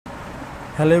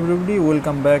Hello everybody,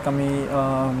 welcome back. আমি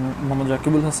মোহাম্মদ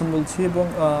রাকিবুল হাসান বলছি এবং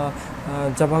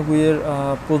জাভা গুইয়ের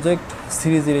প্রজেক্ট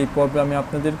সিরিজের এই পর্বে আমি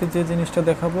আপনাদেরকে যে জিনিসটা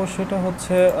দেখাবো সেটা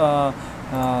হচ্ছে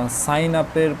সাইন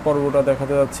আপের পর্বটা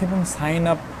দেখাতে যাচ্ছি। এবং সাইন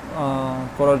আপ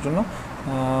করার জন্য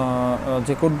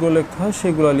যে কোডগুলো লিখতে হয়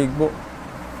সেগুলো লিখবো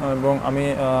এবং আমি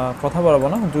কথা বাড়াবো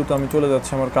না, দ্রুত আমি চলে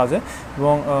যাচ্ছি আমার কাজে।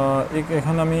 এবং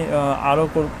এখানে আমি আরও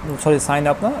সাইন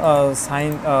আপ না,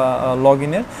 সাইন লগ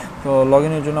ইনের। তো লগ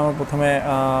ইনের জন্য আমার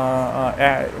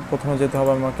প্রথমে যেতে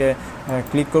হবে, আমাকে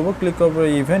ক্লিক করবো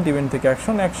ইভেন্ট থেকে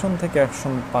অ্যাকশন থেকে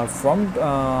অ্যাকশন পারফর্মড,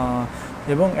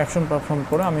 এবং অ্যাকশন পারফর্ম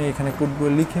করে আমি এখানে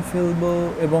কোডগুলো লিখে ফেলবো।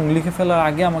 এবং লিখে ফেলার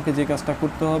আগে আমাকে যে কাজটা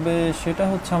করতে হবে সেটা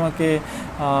হচ্ছে আমাকে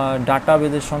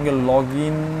ডাটাবেজের সঙ্গে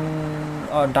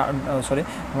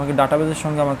আমাকে ডাটাবেজের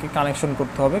সঙ্গে আমাকে কানেকশন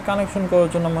করতে হবে। কানেকশন করার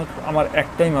জন্য আমার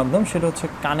একটাই মাধ্যম, সেটা হচ্ছে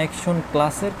কানেকশন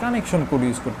ক্লাসের কানেকশন কোড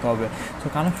ইউজ করতে হবে। তো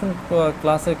কানেকশন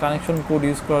ক্লাসের কানেকশন কোড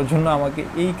ইউজ করার জন্য আমাকে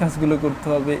এই কাজগুলো করতে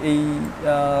হবে, এই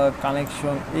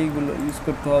কানেকশন এইগুলো ইউজ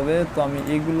করতে হবে। তো আমি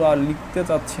এইগুলো আর লিখতে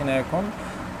চাচ্ছি না এখন,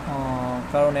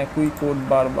 কারণ একই কোড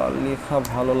বারবার লেখা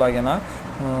ভালো লাগে না।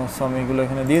 সো আমি এগুলো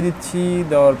এখানে দিয়ে দিচ্ছি।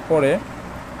 দেওয়ার পরে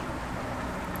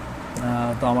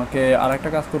তো আমাকে আর একটা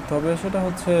কাজ করতে হবে, সেটা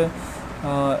হচ্ছে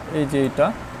এই যে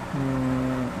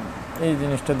এই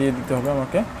জিনিসটা দিয়ে দিতে হবে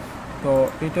আমাকে। তো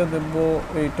এটা দেব,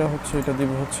 এটা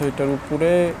দিব হচ্ছে এটার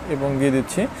উপরে এবং দিয়ে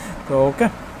দিচ্ছি। তো ওকে,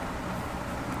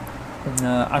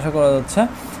 আশা করা যাচ্ছে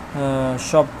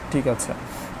সব ঠিক আছে।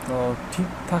 তো ঠিক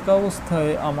থাকা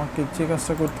অবস্থায় আমাকে যে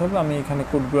কাজটা করতে হবে, আমি এখানে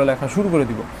কোডগুলো লেখা শুরু করে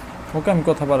দিব। ওকে, আমি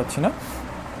কথা বাড়াচ্ছি না।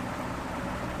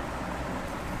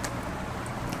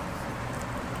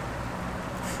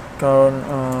 কারণ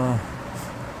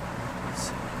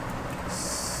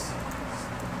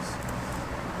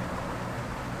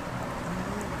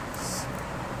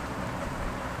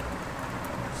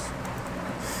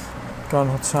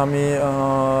হচ্ছে আমি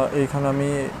এইখানে আমি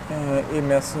এই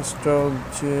মেসেজটা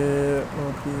যে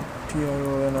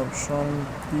option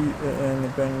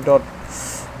PAN dot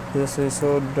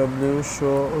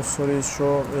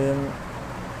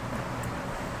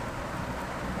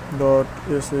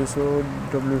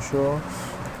SSOW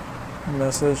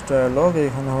message dialogue,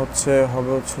 এখানে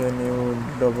হবে নিউ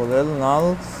ডবল নাল,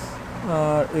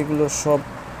 আর এগুলো সব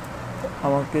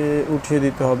আমাকে উঠিয়ে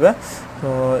দিতে হবে। তো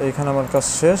এখানে আমার কাজ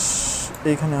শেষ।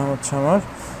 এইখানে হচ্ছে আমার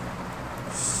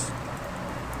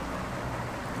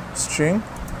স্ট্রিং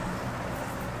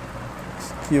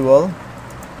কিওয়াল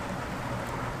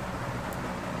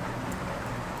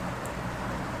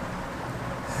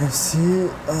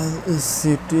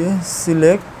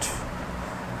সিলেক্ট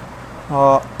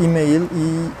ইমেইল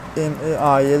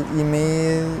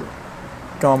ইমেইল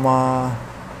কমা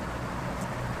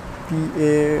PASSWORD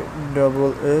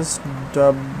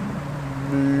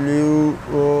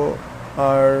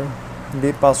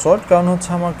পাসওয়ার্ড। কারণ হচ্ছে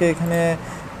আমাকে এখানে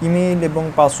ইমেইল এবং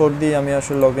পাসওয়ার্ড দিয়ে আমি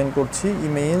আসলে লগ ইন করছি।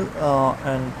 Email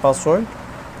and password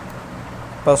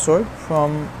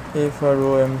from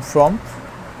from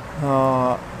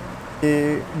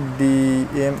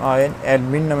ADMIN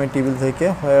admin নামে টেবিল থেকে,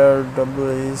 হোয়ার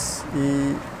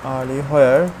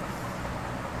WSERE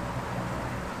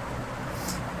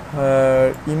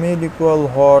email equal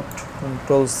hot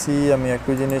Ctrl+C। আমি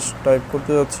একই জিনিস টাইপ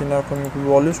করতে যাচ্ছি না, এখন খুব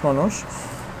বলিশ মানুষ।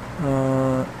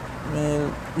 Email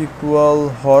equal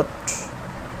hot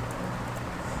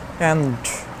and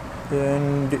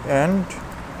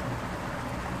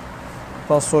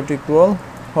password equal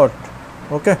hot.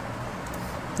 ওকে,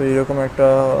 তো এইরকম একটা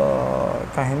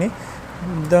কাহিনী।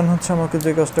 দেন হচ্ছে আমাকে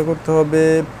যে কাজটা করতে হবে,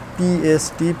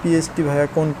 PST ভাইয়া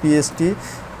কোন PST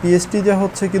যা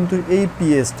হচ্ছে কিন্তু এই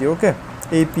PST। ওকে,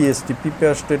 এই PST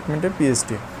প্রিপেয়ার স্টেটমেন্টের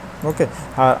PST। ওকে,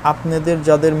 আর আপনাদের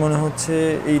যাদের মনে হচ্ছে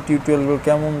এই টিউটোরিয়ালগুলো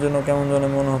কেমন যেন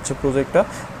মনে হচ্ছে প্রজেক্টটা,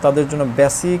 তাদের জন্য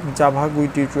বেসিক জাভা গুই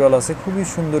টিউটোরিয়াল আছে, খুবই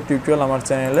সুন্দর টিউটোরিয়াল আমার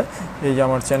চ্যানেলে। এই যে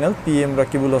আমার channel PM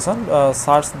Rakibul Hasan,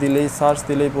 search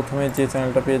দিলেই প্রথমে যে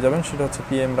চ্যানেলটা পেয়ে যাবেন সেটা হচ্ছে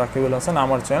PM রাকিবুল হাসান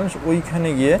আমার চ্যানেল। ওইখানে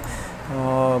গিয়ে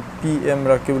PM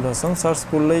রাকিবুল হাসান সার্চ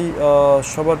করলেই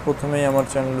সবার প্রথমেই আমার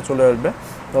চ্যানেলে চলে আসবে।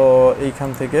 তো এইখান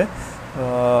থেকে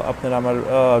আপনারা আমার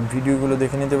ভিডিওগুলো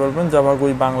দেখে নিতে পারবেন, জাভা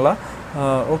গুই বাংলা।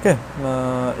 ওকে,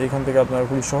 এখান থেকে আপনারা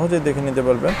খুব সহজেই দেখে নিতে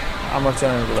পারবেন আমার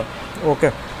চ্যানেলগুলো। ওকে,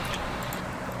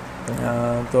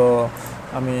 তো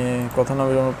আমি কথা না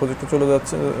বলে আমার প্রজেক্টে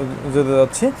যেতে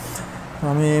যাচ্ছি।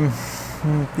 আমি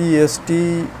PST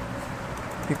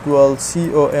ইকুয়াল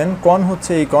CON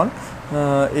হচ্ছে এই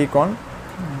কন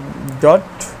ডট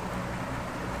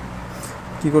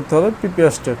কী করতে হবে,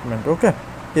 প্রিপেয়ার স্টেটমেন্ট। ওকে,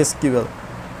 SQL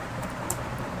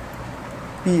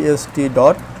PST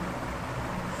ডট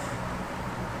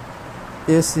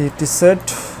set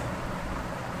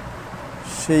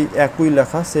সেই একই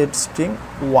লেখা সেট স্ট্রিং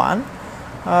 1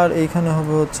 আর এইখানে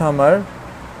হবে হচ্ছে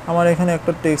আমার এখানে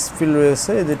একটা টেক্সট ফিল্ড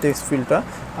রয়েছে এই যে টেক্সট ফিল্ডটা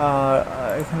আর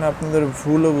এখানে আপনাদের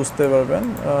ভুলও বুঝতে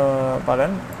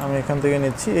পারেন আমি এখান থেকে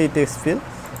নিচ্ছি এই টেক্সট ফিল্ড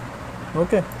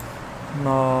ওকে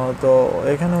তো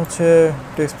এখানে হচ্ছে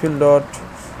text field dot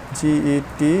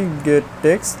GET gate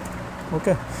text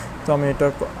ওকে তো আমি এটা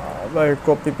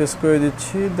কপি পেস্ট করে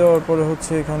দিচ্ছি দেওয়ার পরে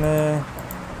হচ্ছে এখানে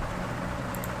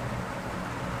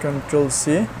কন্ট্রোল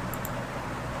সি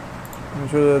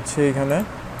চলে যাচ্ছে এখানে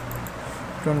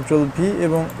কন্ট্রোল ভি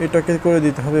এবং এটাকে করে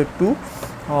দিতে হবে টু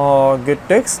গেট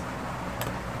টেক্সট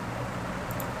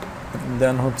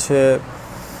দেন হচ্ছে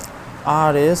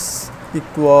rs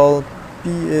equal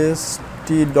pst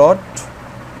dot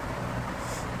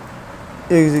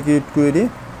execute query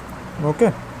okay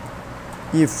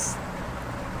if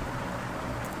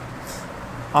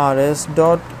rs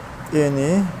dot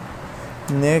any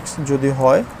next যদি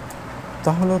হয়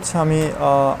তাহলে হচ্ছে আমি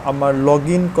আমার লগ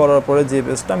ইন করার পরে যে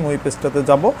পেজটা আমি ওই পেজটাতে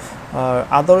যাব আর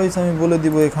আদারওয়াইজ আমি বলে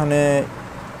দিব এখানে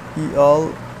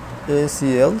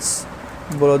elacls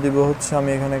বলে দিব হচ্ছে আমি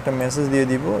এখানে একটা মেসেজ দিয়ে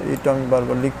দিব এটা আমি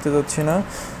বারবার লিখতে যাচ্ছি না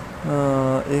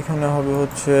এখানে হবে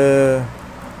হচ্ছে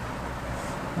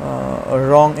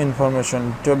wrong information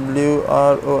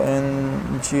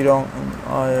wrong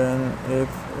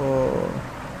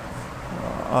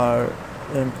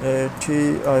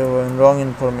wrong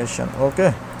info wrong information ওকে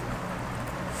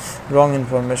রং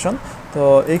ইনফরমেশন তো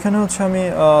এইখানে হচ্ছে আমি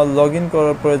লগ ইন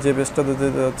করার পরে যে পেজটা দিতে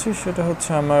যাচ্ছি সেটা হচ্ছে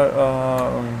আমার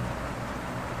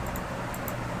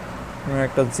আমি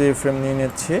একটা জে ফ্রেম নিয়ে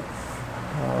নিচ্ছি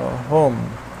হোম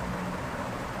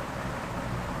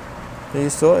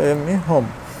হোম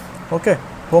ওকে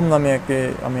হোম নামে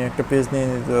আমি একটা পেজ নিয়ে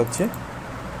নিতে যাচ্ছি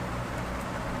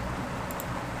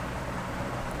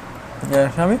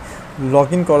আমি লগ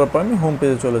ইন করার পর আমি হোম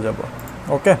পেজে চলে যাব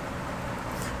ওকে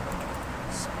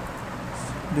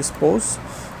ডিসপোজ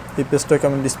এই পেজটাকে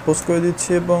আমি ডিসপোজ করে দিচ্ছি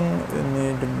এবং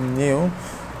new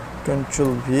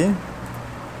control V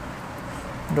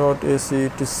dot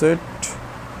acet set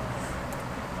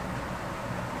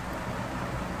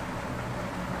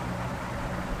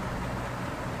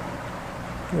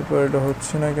এরপর এটা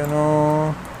হচ্ছে না কেন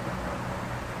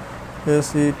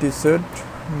acet সেট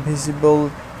ভিজিবল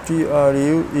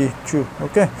true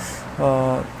ওকে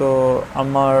তো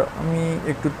আমি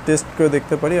একটু টেস্ট করে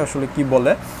দেখতে পারি আসলে কি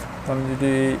বলে তো আমি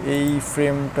যদি এই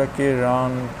ফ্রেমটাকে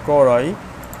রান করাই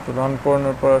তো রান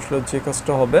করানোর পর আসলে যে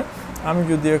কাজটা হবে আমি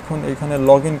যদি এখন এখানে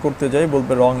লগ ইন করতে যাই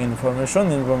বলবে রং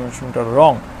ইনফরমেশনটা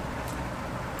রং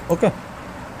ওকে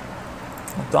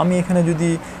তো আমি এখানে যদি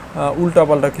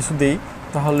উল্টাপাল্টা কিছু দেই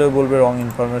তাহলে বলবে রং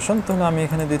ইনফরমেশন তাহলে আমি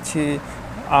এখানে দিচ্ছি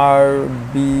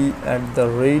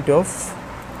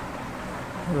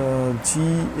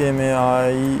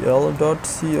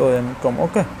rb@gmail.com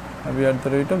ওকে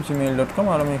rb@gmail.com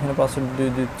আর আমি এখানে পাসওয়ার্ড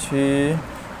দিয়ে দিচ্ছি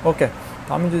ওকে তো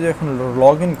আমি যদি এখন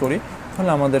লগ ইন করি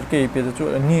তাহলে আমাদেরকে এই পেজে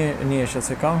নিয়ে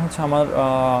এসেছে কারণ হচ্ছে আমার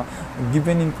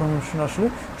গিভেন ইনফরমেশন আসলে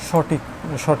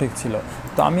সঠিক ছিল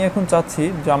তো আমি এখন চাচ্ছি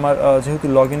যে আমার যেহেতু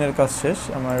লগ ইনের কাজ শেষ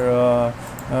আমার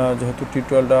যেহেতু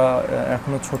টিউটোরিয়ালটা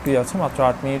এখনও ছোটই আছে মাত্র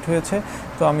 8 মিনিট হয়েছে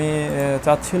তো আমি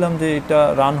চাচ্ছিলাম যে এটা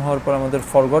রান হওয়ার পর আমাদের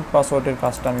ফরগট পাসওয়ার্ডের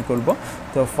কাজটা আমি করব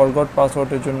তো ফরগট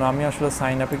পাসওয়ার্ডের জন্য আমি আসলে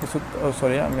সাইন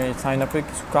আপে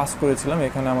কিছু কাজ করেছিলাম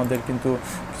এখানে আমাদের কিন্তু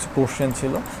কিছু কোশ্চেন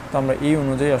ছিল তো আমরা এই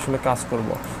অনুযায়ী আসলে কাজ করব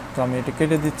তো আমি এটা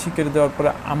কেটে দিচ্ছি কেটে দেওয়ার পরে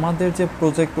আমাদের যে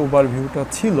প্রজেক্ট ওভারভিউটা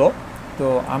ছিল তো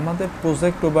আমাদের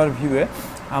প্রজেক্ট ওভারভিউয়ে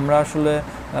আমরা আসলে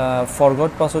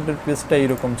ফরগট পাসওয়ার্ডের পেজটা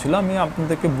এরকম ছিল আমি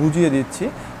আপনাদেরকে বুঝিয়ে দিচ্ছি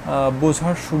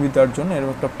বোঝার সুবিধার জন্য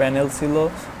এরকম একটা প্যানেল ছিল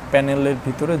প্যানেলের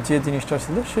ভিতরে যে জিনিসটা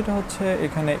ছিল সেটা হচ্ছে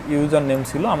এখানে ইউজার নেম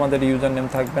ছিল আমাদের ইউজার নেম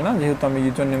থাকবে না যেহেতু আমি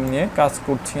ইউজার নেম নিয়ে কাজ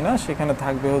করছি না সেখানে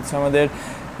থাকবে হচ্ছে আমাদের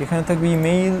এখানে থাকবে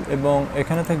ইমেইল এবং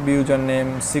এখানে থাকবে user name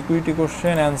security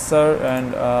question answer and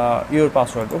your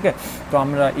password ওকে তো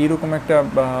আমরা এইরকম একটা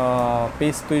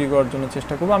পেজ তৈরি করার জন্য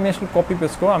চেষ্টা করবো আমি আসলে কপি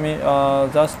পেস্ট করবো আমি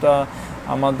জাস্ট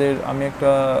আমি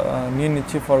একটা নিয়ে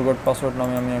নিচ্ছি ফরগট পাসওয়ার্ড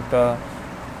নামে আমি একটা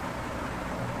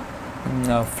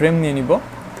ফ্রেম নিয়ে নিব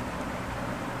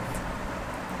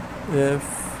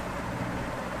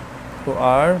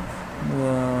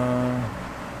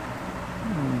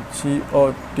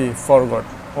FORGOT ফরগট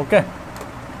ওকে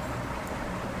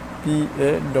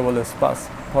PASS পাস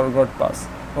ফরগট পাস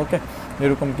ওকে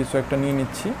এরকম কিছু একটা নিয়ে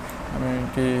নিচ্ছি আমি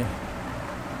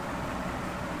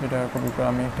এটা কপি করে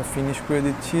আমি একটা ফিনিশ করে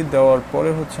দিচ্ছি দেওয়ার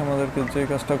পরে হচ্ছে আমাদেরকে যে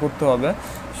কাজটা করতে হবে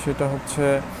সেটা হচ্ছে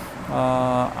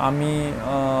আমি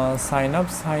সাইন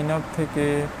আপ থেকে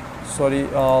সরি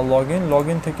লগ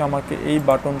ইন থেকে আমাকে এই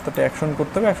বাটনটাতে অ্যাকশন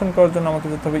করতে হবে। অ্যাকশন করার জন্য আমাকে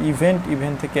যেতে হবে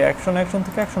ইভেন্ট থেকে অ্যাকশন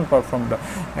থেকে অ্যাকশন পারফর্মটা।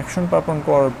 অ্যাকশন পারফর্ম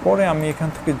করার পরে আমি এখান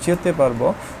থেকে যেতে পারবো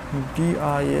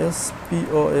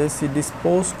DISPOS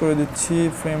ডিসপোজ করে দিচ্ছি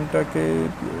ফ্রেমটাকে,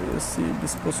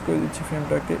 ডিসপোজ করে দিচ্ছি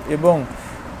ফ্রেমটাকে, এবং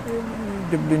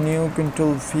new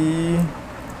control V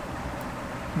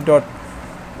dot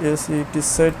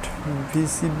set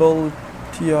visible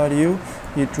TRU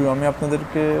true. আমি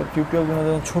আপনাদেরকে টিউটোরিয়ালগুলো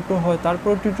যেন ছোটো হয়,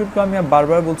 তারপর টিউটোরিয়ালকে আমি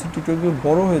বারবার বলছি টিউটোরিয়ালগুলো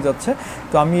বড় হয়ে যাচ্ছে।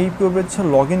 তো আমি এই পূর্বে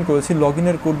লগ ইন করেছি, লগ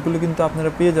ইনের কোডগুলো কিন্তু আপনারা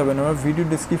পেয়ে যাবেন আমার ভিডিও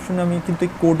ডিসক্রিপশনে। আমি কিন্তু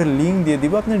এই কোডের লিঙ্ক দিয়ে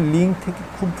দিব, আপনার লিঙ্ক থেকে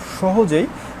খুব সহজেই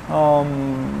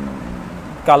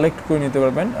কালেক্ট করে নিতে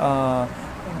পারবেন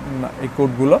এই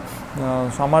কোডগুলো।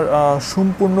 আমার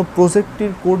সম্পূর্ণ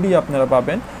প্রজেক্টের কোডই আপনারা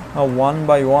পাবেন 1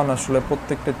 বাই 1 আসলে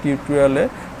প্রত্যেকটা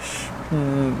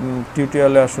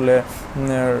টিউটোরিয়ালে আসলে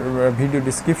ভিডিও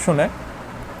ডিসক্রিপশনে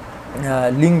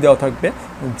লিঙ্ক দেওয়া থাকবে।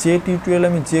 যে টিউটোরিয়ালে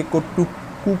আমি যে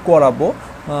কোডটুকু করাবো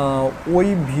ওই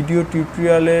ভিডিও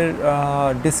টিউটোরিয়ালের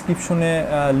ডেসক্রিপশনে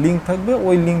লিঙ্ক থাকবে,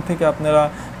 ওই লিঙ্ক থেকে আপনারা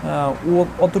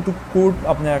অতটুকু কোড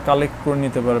আপনারা কালেক্ট করে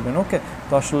নিতে পারবেন। ওকে,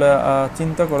 তো আসলে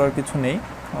চিন্তা করার কিছু নেই।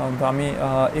 তো আমি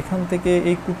এখান থেকে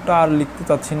এই কোডটা আর লিখতে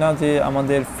চাচ্ছি না যে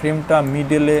আমাদের ফ্রেমটা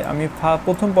মিডলে, আমি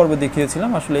প্রথম পর্বে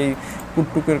দেখিয়েছিলাম আসলে এই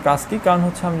কোডটুকের কাজ কী। কারণ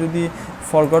হচ্ছে আমি যদি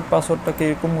ফরগট পাসওয়ার্ডটাকে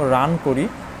এরকম রান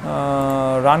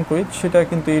করি সেটা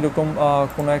কিন্তু এইরকম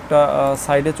কোনো একটা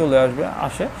সাইডে চলে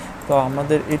আসে। তো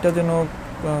আমাদের এটা যেন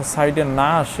সাইডে না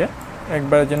আসে,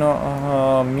 একবারে যেন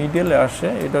মিডলে আসে,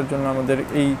 এটার জন্য আমাদের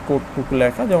এই কোডটুকু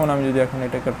লেখা। যেমন আমি যদি এখন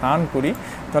এটাকে রান করি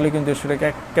তাহলে কিন্তু সেটাকে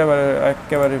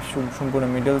একেবারে সম্পূর্ণ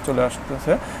মিডল চলে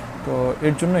আসতেছে। তো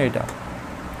এর জন্য এটা,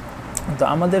 তো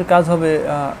আমাদের কাজ হবে,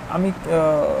 আমি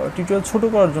টিউটোরিয়াল ছোটো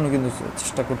করার জন্য কিন্তু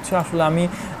চেষ্টা করছি। আসলে আমি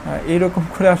এইরকম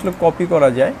করে আসলে কপি করা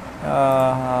যায়,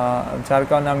 যার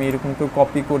কারণে আমি এরকম করে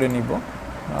কপি করে নিব।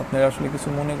 আপনারা আসলে কিছু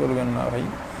মনে করবেন না ভাই,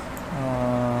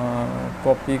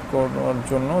 কপি করার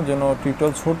জন্য যেন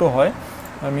টিউটোরিয়াল ছোট হয়।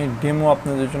 আমি ডেমো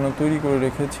আপনাদের জন্য তৈরি করে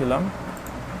রেখেছিলাম,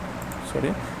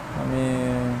 আমি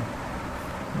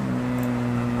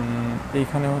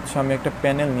এইখানে হচ্ছে আমি একটা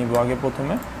প্যানেল নিব আগে।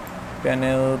 প্রথমে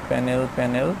প্যানেল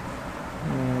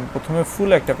প্রথমে ফুল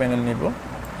একটা প্যানেল নিব,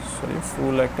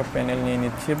 ফুল একটা প্যানেল নিয়ে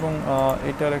নিচ্ছি, এবং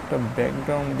এটার একটা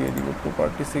ব্যাকগ্রাউন্ড দিয়ে দিব।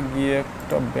 প্রপার্টিসে গিয়ে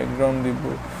একটা ব্যাকগ্রাউন্ড দিব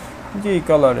যে এই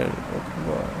কালারের,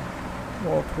 অথবা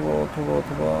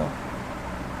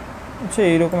আচ্ছা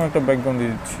এইরকম একটা ব্যাকগ্রাউন্ড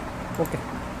দিয়ে দিচ্ছি। ওকে,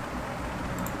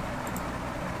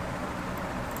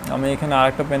 আমি এখানে আর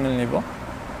একটা প্যানেল নিব,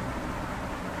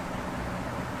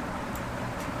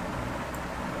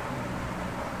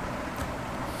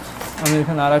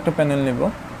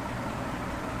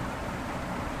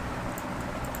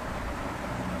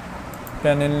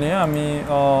 প্যানেল নিয়ে আমি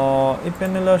এই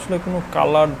প্যানেলে আসলে কোনো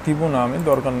কালার দিব না, আমি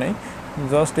দরকার নেই।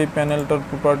 জাস্ট এই প্যানেলটার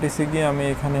প্রপার্টিসে গিয়ে আমি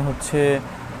এখানে হচ্ছে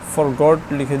ফরগট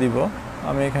লিখে দিব।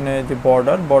 আমি এখানে যে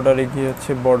বর্ডারে গিয়ে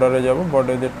হচ্ছে বর্ডারে যাব,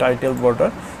 বর্ডারে যে টাইটেল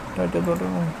বর্ডার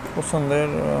পছন্দের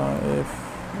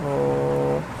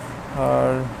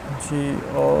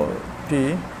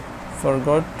FORGOT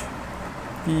ফরগট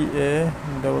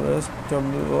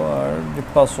PASSWORD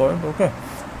পাসওয়ার্ড। ওকে,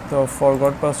 তো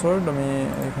ফরগট পাসওয়ার্ড আমি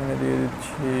এখানে দিয়ে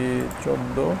দিচ্ছি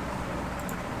 14।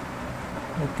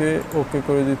 ওকে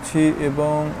করে দিচ্ছি,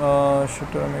 এবং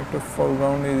সেটা আমি একটা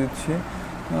ফরগ্রাউন্ড দিয়ে দিচ্ছি।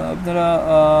 আপনারা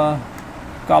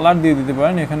কালার দিয়ে দিতে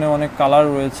পারেন, এখানে অনেক কালার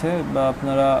রয়েছে, বা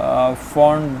আপনারা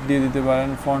ফন্ট দিয়ে দিতে পারেন,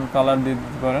 ফন্ট কালার দিয়ে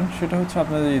দিতে পারেন, সেটা হচ্ছে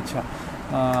আপনাদের ইচ্ছা।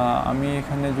 আমি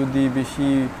এখানে যদি বেশি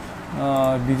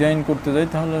ডিজাইন করতে যাই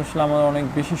তাহলে আসলে আমার অনেক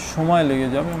বেশি সময় লেগে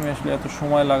যাবে, আমি আসলে এত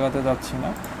সময় লাগাতে যাচ্ছি না,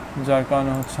 যার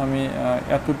কারণে হচ্ছে আমি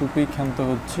এতটুকুই ক্ষান্ত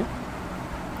হচ্ছি।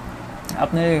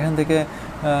 আপনারা এখান থেকে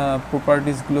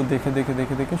প্রপার্টিসগুলো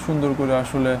দেখে সুন্দর করে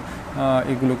আসলে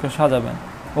এগুলোকে সাজাবেন।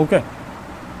 ওকে,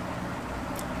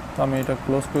 তো আমি এটা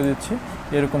ক্লোজ করে দিচ্ছি।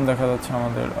 এরকম দেখা যাচ্ছে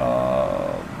আমাদের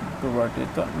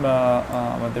প্রপার্টিটা বা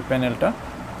আমাদের প্যানেলটা।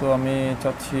 তো আমি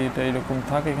চাচ্ছি এটা এরকম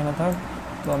থাক, এখানে থাক।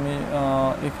 তো আমি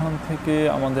এখান থেকে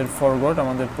আমাদের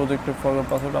প্রজেক্টের ফরগট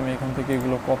পাসওয়ার্ড আমি এখান থেকে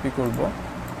এগুলো কপি করব।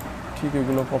 ঠিক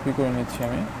এগুলো কপি করে নিচ্ছি।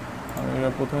 আমি এটা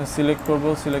প্রথমে সিলেক্ট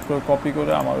করে কপি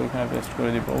করে আমার ওইখানে পেস্ট করে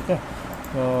দিব। ওকে,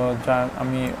 তো যা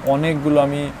আমি অনেকগুলো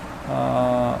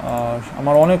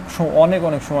আমার অনেক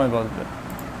সময় বাঁচবে।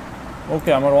 ওকে,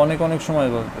 আমার অনেক সময়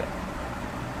বাঁচবে।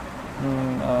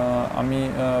 আমি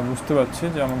বুঝতে পারছি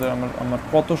যে আমার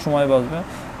কত সময় বাঁচবে,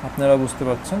 আপনারা বুঝতে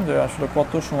পারছেন যে আসলে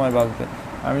কত সময় বাঁচবে।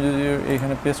 আমি যদি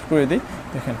এখানে পেস্ট করে দিই,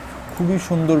 দেখেন খুবই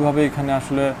সুন্দরভাবে এখানে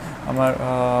আসলে আমার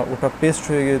ওটা পেস্ট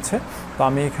হয়ে গেছে। তো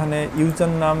আমি এখানে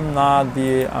ইউজার নাম না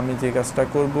দিয়ে আমি যে কাজটা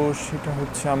করব সেটা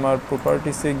হচ্ছে আমার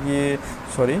প্রপার্টিসে গিয়ে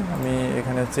আমি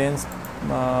এখানে চেঞ্জ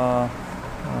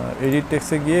এডিট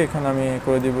টেক্সটে গিয়ে এখানে আমি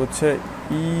করে দিব হচ্ছে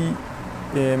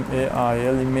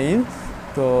ইমেইল ইমেইল।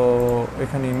 তো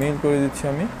এখানে ইমেইল করে দিচ্ছি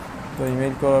আমি। তো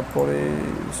ইমেইল করার পরে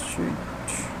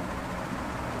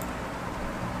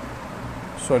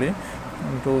সরি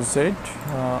টু সেট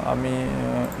আমি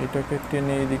এটাকে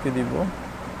টেনে এইদিকে দিব,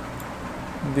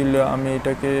 দিলে আমি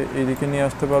এটাকে এইদিকে নিয়ে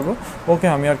আসতে পারবো। ওকে,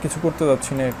 আমি আর কিছু করতে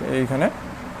যাচ্ছি না এইখানে।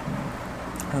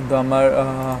 তো আমার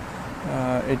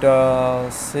এটা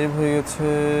সেভ হয়ে গেছে,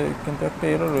 কিন্তু একটা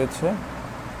এরর রয়েছে,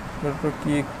 এরপর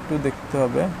কি একটু দেখতে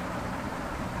হবে।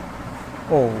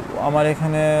 ও, আমার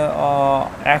এখানে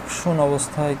অ্যাকশন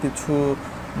অবস্থায় কিছু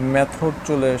মেথড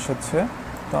চলে এসেছে,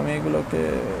 তো আমি এগুলোকে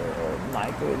নাই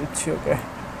করে দিচ্ছি। ওকে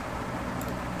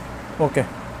ওকে,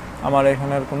 আমার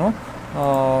এখানে আর কোনো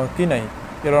কি নাই,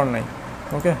 এরর নাই।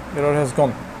 ওকে, এরর হ্যাজ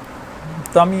গন।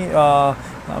 তো আমি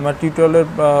আমার টিউটোরিয়ালের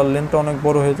লেন্থটা অনেক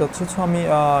বড় হয়ে যাচ্ছে, সো আমি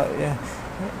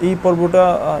এই পর্বটা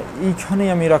এইখানেই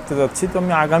আমি রাখতে যাচ্ছি। তো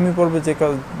আমি আগামী পর্বে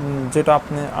যেটা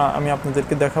আমি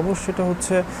আপনাদেরকে দেখাবো সেটা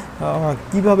হচ্ছে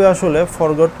কিভাবে আসলে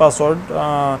ফরগট পাসওয়ার্ড,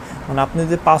 মানে আপনি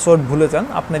যে পাসওয়ার্ড ভুলে যান,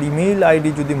 আপনার ইমেইল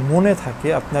আইডি যদি মনে থাকে,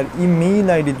 আপনি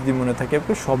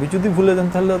সবই যদি ভুলে যান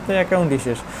তাহলে আপনার অ্যাকাউন্টই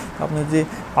শেষ। আপনি যে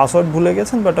পাসওয়ার্ড ভুলে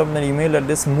গেছেন বাট আপনার ইমেইল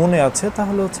অ্যাড্রেস মনে আছে,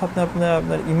 তাহলে হচ্ছে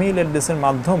আপনার ইমেইল অ্যাড্রেসের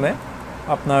মাধ্যমে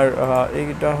আপনার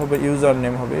এইটা হবে ইউজার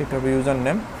নেম হবে, এটা হবে ইউজার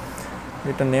নেম,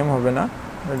 এটা নেম হবে না,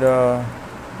 এটা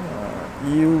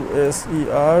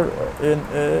USERNAM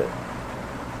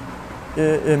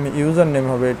ইউজার নেম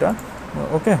হবে এটা।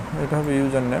 ওকে, এটা হবে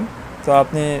ইউজার নেম। তো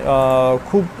আপনি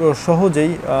খুব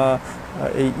সহজেই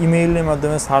এই ইমেইলের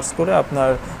মাধ্যমে সার্চ করে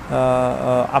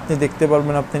আপনি দেখতে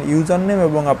পারবেন আপনার ইউজার নেম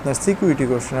এবং আপনার সিকিউরিটি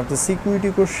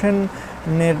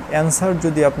কোশ্চেনের অ্যান্সার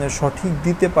যদি আপনি সঠিক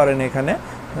দিতে পারেন এখানে,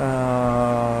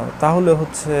 তাহলে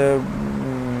হচ্ছে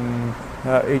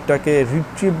এইটাকে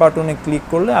রিট্রিভ বাটনে ক্লিক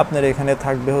করলে আপনার এখানে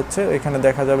থাকবে হচ্ছে, এখানে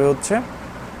দেখা যাবে হচ্ছে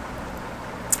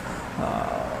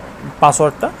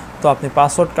পাসওয়ার্ডটা। তো আপনি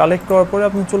পাসওয়ার্ড কালেক্ট করার পরে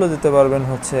আপনি চলে যেতে পারবেন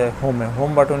হচ্ছে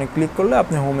হোম বাটনে ক্লিক করলে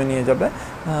আপনি হোমে নিয়ে যাবে।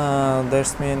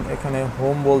 দ্যাটস মিন এখানে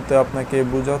হোম বলতে আপনাকে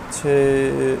বোঝাচ্ছে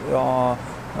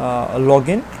লগ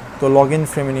ইন। তো লগ ইন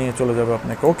ফ্রেমে নিয়ে চলে যাবে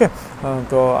আপনাকে। ওকে,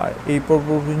 তো এই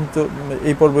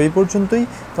পর্ব এই পর্যন্তই।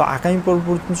 তো আগামী পর্ব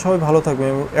পর্যন্ত সবাই ভালো থাকবে।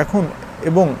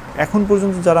 এখন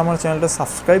পর্যন্ত যারা আমার চ্যানেলটা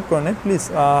সাবস্ক্রাইব করে নেয়, প্লিজ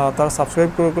তারা সাবস্ক্রাইব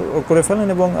করে ফেলেন,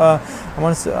 এবং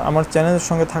আমার চ্যানেলের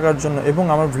সঙ্গে থাকার জন্য এবং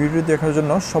আমার ভিডিও দেখার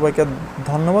জন্য সবাইকে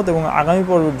ধন্যবাদ, এবং আগামী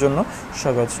পর্বের জন্য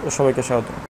সবাইকে স্বাগত।